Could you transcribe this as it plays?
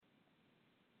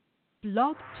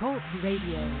Blog Talk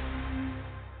Radio.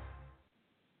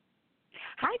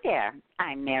 Hi there,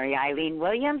 I'm Mary Eileen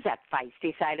Williams at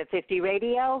Feisty Side of 50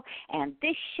 Radio, and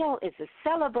this show is a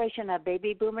celebration of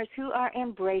baby boomers who are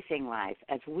embracing life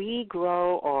as we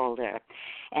grow older.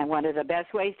 And one of the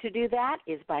best ways to do that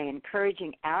is by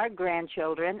encouraging our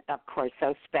grandchildren, of course,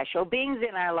 those special beings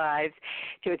in our lives,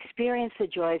 to experience the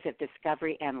joys of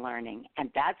discovery and learning. And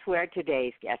that's where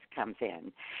today's guest comes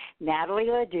in. Nathalie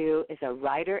LeDu is a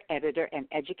writer, editor, and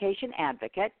education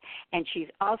advocate, and she's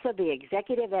also the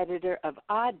executive editor of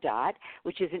Odd,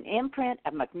 which is an imprint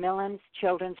of Macmillan's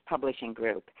children's publishing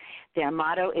group. Their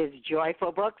motto is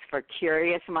joyful books for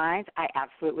curious minds. I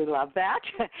absolutely love that.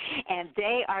 And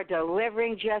they are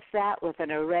delivering just that with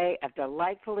an array of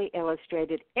delightfully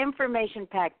illustrated,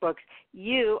 information-packed books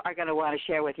you are going to want to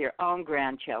share with your own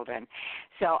grandchildren.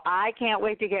 So I can't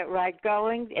wait to get right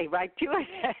to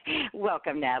it.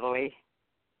 Welcome, Nathalie.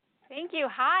 Thank you.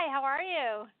 Hi, how are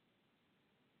you?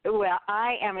 Well,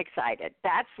 I am excited.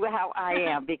 That's how I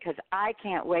am because I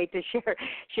can't wait to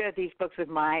share these books with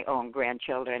my own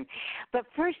grandchildren. But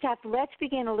first off, let's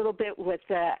begin a little bit with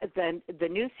the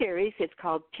new series. It's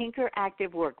called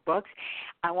TinkerActive Workbooks.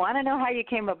 I want to know how you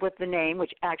came up with the name,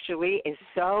 which actually is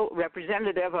so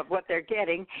representative of what they're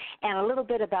getting, and a little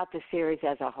bit about the series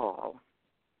as a whole.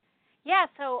 Yeah,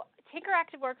 so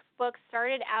TinkerActive Workbooks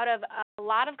started out of a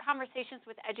lot of conversations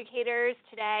with educators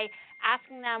today,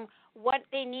 asking them what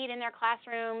they need in their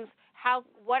classrooms,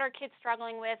 what are kids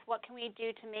struggling with, what can we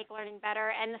do to make learning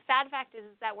better. And the sad fact is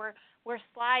that we're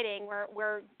sliding,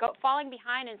 we're falling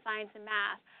behind in science and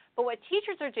math. But what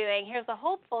teachers are doing, here's the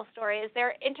hopeful story, is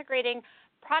they're integrating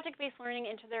project-based learning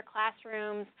into their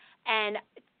classrooms and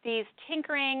these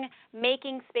tinkering,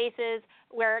 making spaces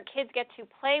where kids get to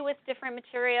play with different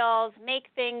materials, make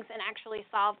things, and actually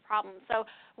solve problems. So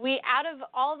out of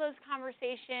all of those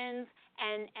conversations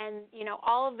and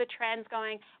all of the trends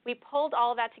going, we pulled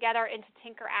all of that together into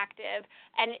TinkerActive.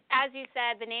 And as you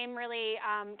said, the name really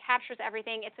captures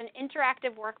everything. It's an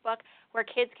interactive workbook where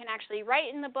kids can actually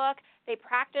write in the book. They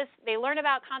practice, they learn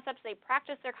about concepts, they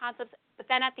practice their concepts, but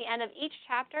then at the end of each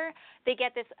chapter, they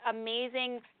get this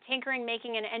amazing tinkering,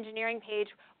 making, and engineering page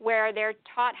where they're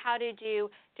taught how to do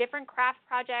different craft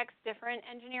projects, different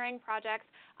engineering projects,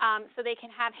 so they can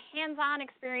have hands-on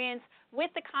experience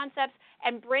with the concepts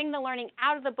and bring the learning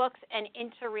out of the books and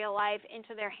into real life,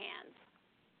 into their hands.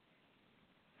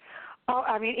 Oh,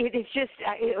 I mean, it's just,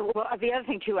 the other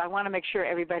thing, too, I want to make sure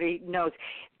everybody knows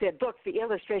the books, the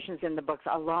illustrations in the books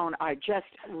alone are just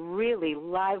really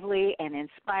lively and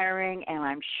inspiring, and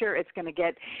I'm sure it's going to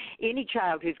get any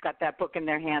child who's got that book in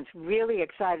their hands really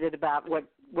excited about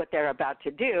what they're about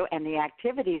to do and the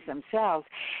activities themselves.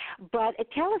 But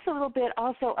tell us a little bit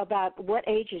also about what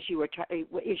ages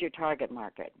is your target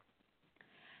market.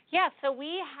 Yeah, so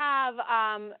we have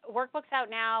workbooks out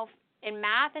now in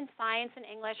math and science and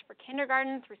English for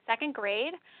kindergarten through second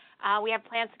grade. We have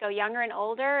plans to go younger and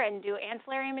older and do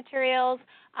ancillary materials,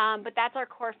 but that's our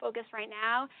core focus right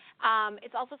now.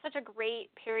 It's also such a great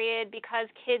period because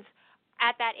kids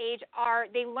at that age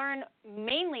they learn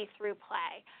mainly through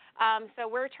play. So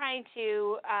we're trying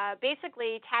to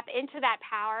basically tap into that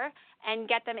power and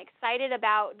get them excited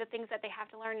about the things that they have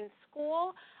to learn in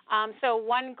school. So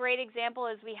one great example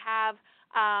is we have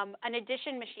an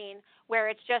addition machine where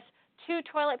it's just 2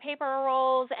 toilet paper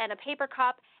rolls and a paper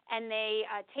cup, and they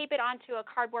tape it onto a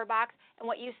cardboard box. And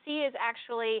what you see is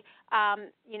actually,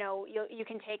 you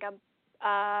can take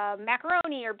a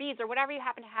macaroni or beads or whatever you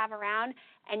happen to have around,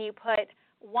 and you put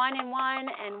one in one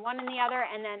and one in the other,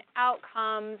 and then out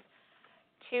comes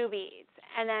 2 beads.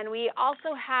 And then we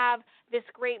also have this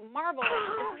great marble.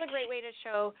 This is a great way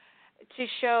to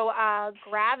show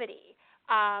gravity.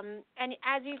 And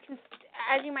as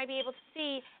you might be able to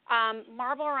see,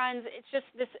 marble runs, it's just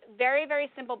this very,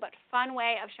 very simple but fun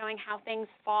way of showing how things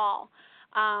fall.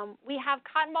 We have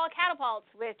cotton ball catapults,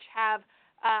 which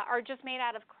are just made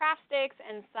out of craft sticks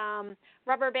and some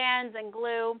rubber bands and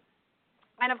glue.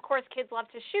 And, of course, kids love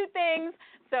to shoot things,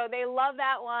 so they love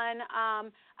that one.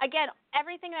 Again,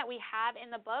 everything that we have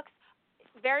in the books,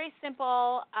 very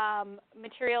simple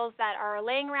materials that are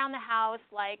laying around the house,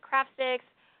 like craft sticks,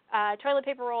 toilet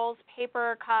paper rolls,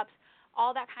 paper cups,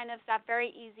 all that kind of stuff. Very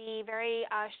easy, very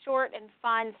short and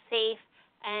fun, safe,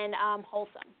 and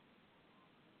wholesome.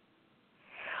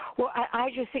 Well, I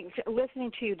just think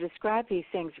listening to you describe these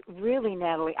things, really,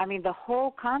 Nathalie, I mean, the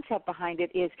whole concept behind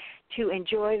it is to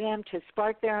enjoy them, to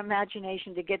spark their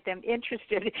imagination, to get them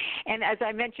interested. And as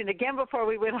I mentioned again before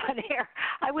we went on air,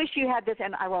 I wish you had this,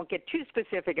 and I won't get too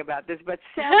specific about this, but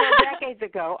several decades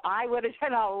ago, I would have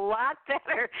done a lot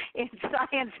better in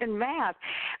science and math,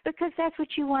 because that's what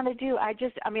you want to do. I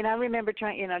remember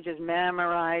trying, just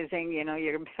memorizing,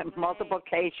 your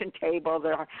multiplication tables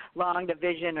or long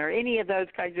division or any of those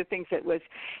kinds of things that was,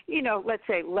 let's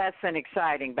say less than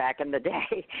exciting back in the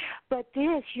day. But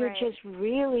this, you're just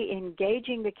really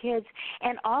engaging the kids.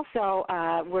 And also,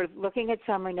 we're looking at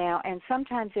summer now, and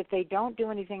sometimes if they don't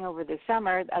do anything over the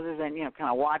summer other than,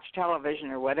 kind of watch television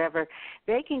or whatever,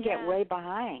 they can get way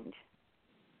behind.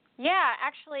 Yeah,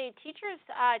 actually, teachers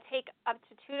take up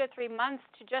to 2 to 3 months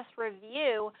to just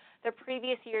review the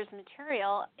previous year's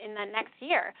material in the next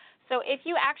year. So if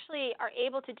you actually are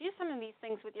able to do some of these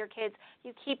things with your kids,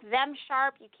 you keep them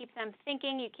sharp, you keep them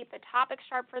thinking, you keep the topics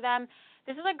sharp for them.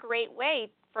 This is a great way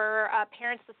for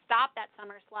parents to stop that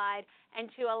summer slide and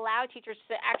to allow teachers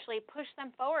to actually push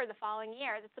them forward the following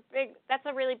year. That's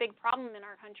a really big problem in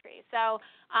our country. So,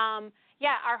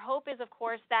 our hope is, of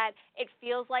course, that it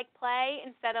feels like play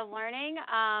instead of learning.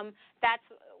 That's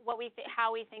what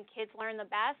how we think kids learn the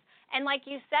best. And like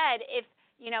you said, if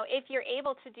you're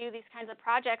able to do these kinds of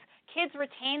projects, kids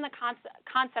retain the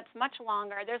concepts much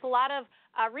longer. There's a lot of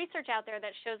research out there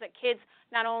that shows that kids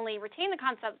not only retain the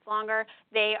concepts longer,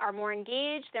 they are more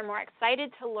engaged, they're more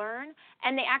excited to learn,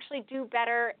 and they actually do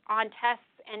better on tests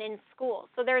and in school.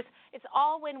 So it's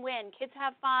all win-win. Kids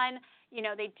have fun,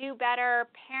 they do better,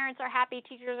 parents are happy,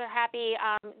 teachers are happy.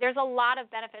 There's a lot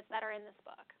of benefits that are in this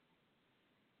book.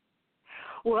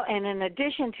 Well, and in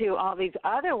addition to all these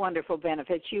other wonderful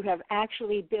benefits, you have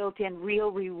actually built in real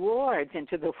rewards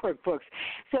into the workbooks.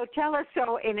 So tell us,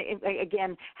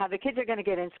 again, how the kids are going to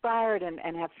get inspired and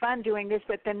have fun doing this,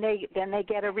 but then they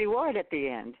get a reward at the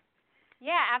end.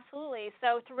 Yeah, absolutely.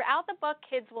 So throughout the book,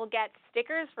 kids will get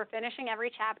stickers for finishing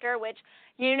every chapter, which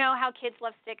you know how kids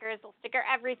love stickers. They'll sticker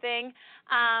everything.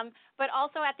 But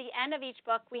also at the end of each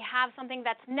book, we have something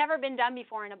that's never been done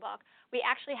before in a book. We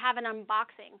actually have an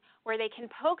unboxing where they can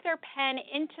poke their pen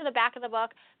into the back of the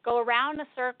book, go around a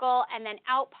circle, and then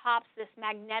out pops this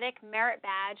magnetic merit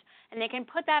badge. And they can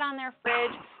put that on their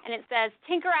fridge, and it says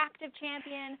TinkerActive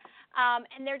Champion.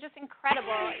 And they're just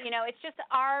incredible. It's just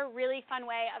our really fun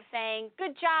way of saying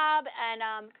good job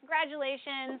and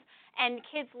congratulations, and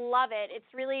kids love it.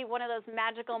 It's really one of those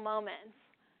magical moments.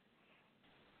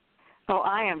 Oh,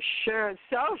 I am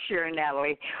so sure,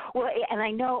 Natalie. Well, and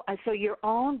I know, so your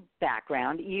own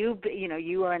background, you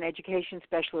are an education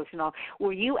specialist and all.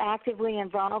 Were you actively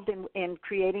involved in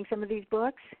creating some of these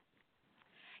books?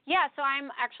 Yeah, so I'm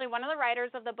actually one of the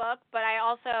writers of the book, but I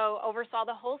also oversaw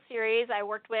the whole series. I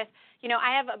worked with,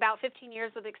 I have about 15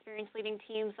 years of experience leading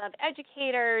teams of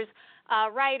educators,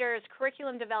 writers,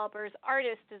 curriculum developers,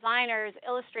 artists, designers,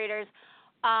 illustrators,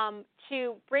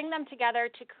 to bring them together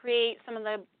to create some of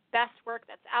the best work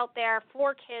that's out there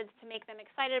for kids to make them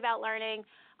excited about learning.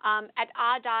 At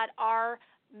advocate.She, our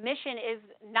mission is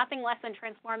nothing less than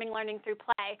transforming learning through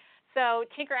play. So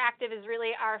TinkerActive is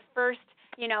really our first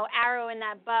arrow in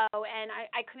that bow, and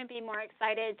I couldn't be more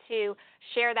excited to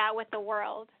share that with the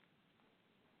world.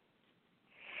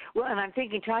 Well, and I'm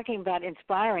talking about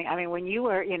inspiring. I mean, when you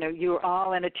were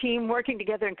all in a team working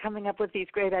together and coming up with these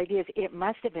great ideas, it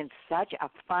must have been such a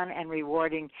fun and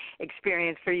rewarding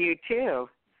experience for you, too.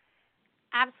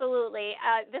 Absolutely.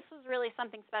 This was really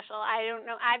something special. I don't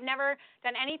know. I've never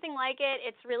done anything like it.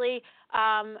 It's really,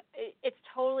 it's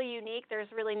totally unique.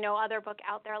 There's really no other book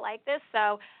out there like this.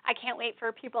 So I can't wait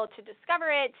for people to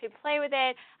discover it, to play with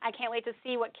it. I can't wait to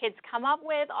see what kids come up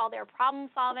with, all their problem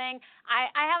solving. I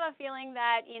have a feeling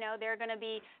that, they're going to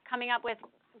be coming up with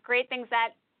great things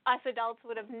that us adults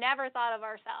would have never thought of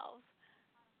ourselves.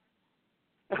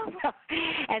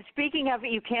 And speaking of,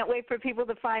 you can't wait for people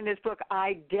to find this book.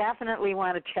 I definitely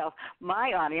want to tell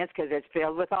my audience, because it's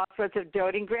filled with all sorts of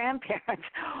doting grandparents,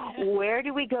 where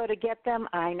do we go to get them?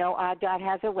 I know advocate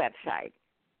has a website.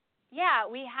 Yeah,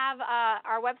 we have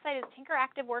our website is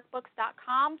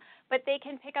TinkerActiveWorkbooks.com, but they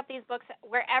can pick up these books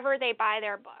wherever they buy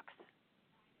their books.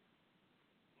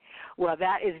 Well,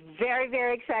 that is very,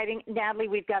 very exciting. Natalie,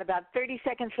 we've got about 30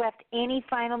 seconds left. Any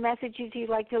final messages you'd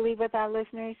like to leave with our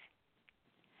listeners?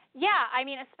 Yeah, I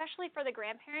mean, especially for the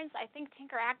grandparents, I think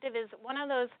TinkerActive is one of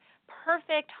those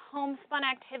perfect homespun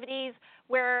activities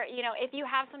where, if you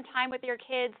have some time with your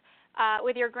kids,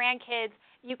 with your grandkids,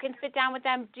 you can sit down with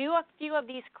them, do a few of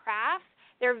these crafts.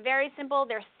 They're very simple,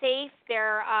 they're safe,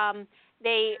 they're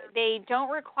They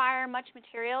don't require much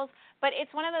materials, but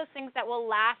it's one of those things that will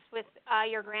last with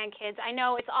your grandkids. I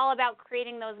know it's all about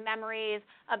creating those memories,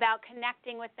 about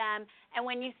connecting with them, and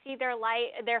when you see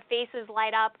their faces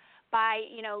light up by,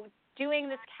 doing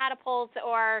this catapult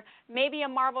or maybe a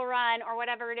marble run or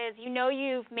whatever it is,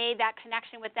 you've made that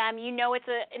connection with them. It's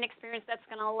an experience that's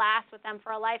going to last with them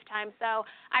for a lifetime. So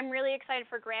I'm really excited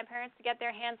for grandparents to get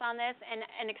their hands on this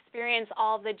and experience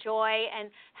all the joy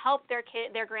and help their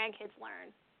grandkids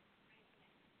learn.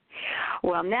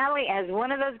 Well, Natalie, as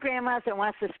one of those grandmas that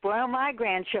wants to spoil my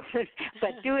grandchildren,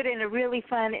 but do it in a really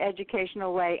fun,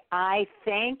 educational way, I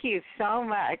thank you so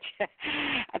much.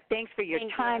 Thanks for your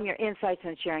time, your insights,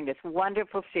 and sharing this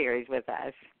wonderful series with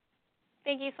us.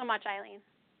 Thank you so much, Eileen.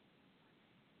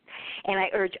 And I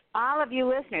urge all of you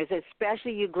listeners,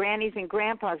 especially you grannies and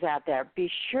grandpas out there, be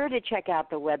sure to check out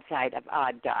the website of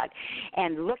Odd Dot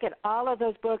and look at all of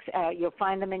those books. You'll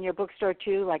find them in your bookstore,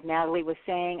 too, like Natalie was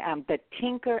saying, the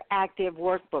TinkerActive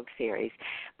Workbook series.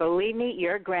 Believe me,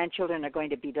 your grandchildren are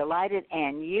going to be delighted,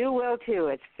 and you will, too.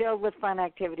 It's filled with fun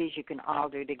activities you can all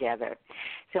do together.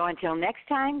 So until next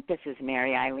time, this is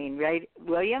Mary Eileen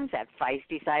Williams at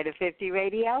Feisty Side of 50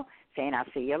 Radio saying I'll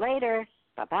see you later.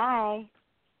 Bye-bye.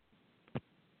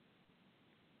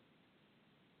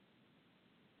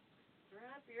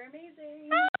 You're amazing.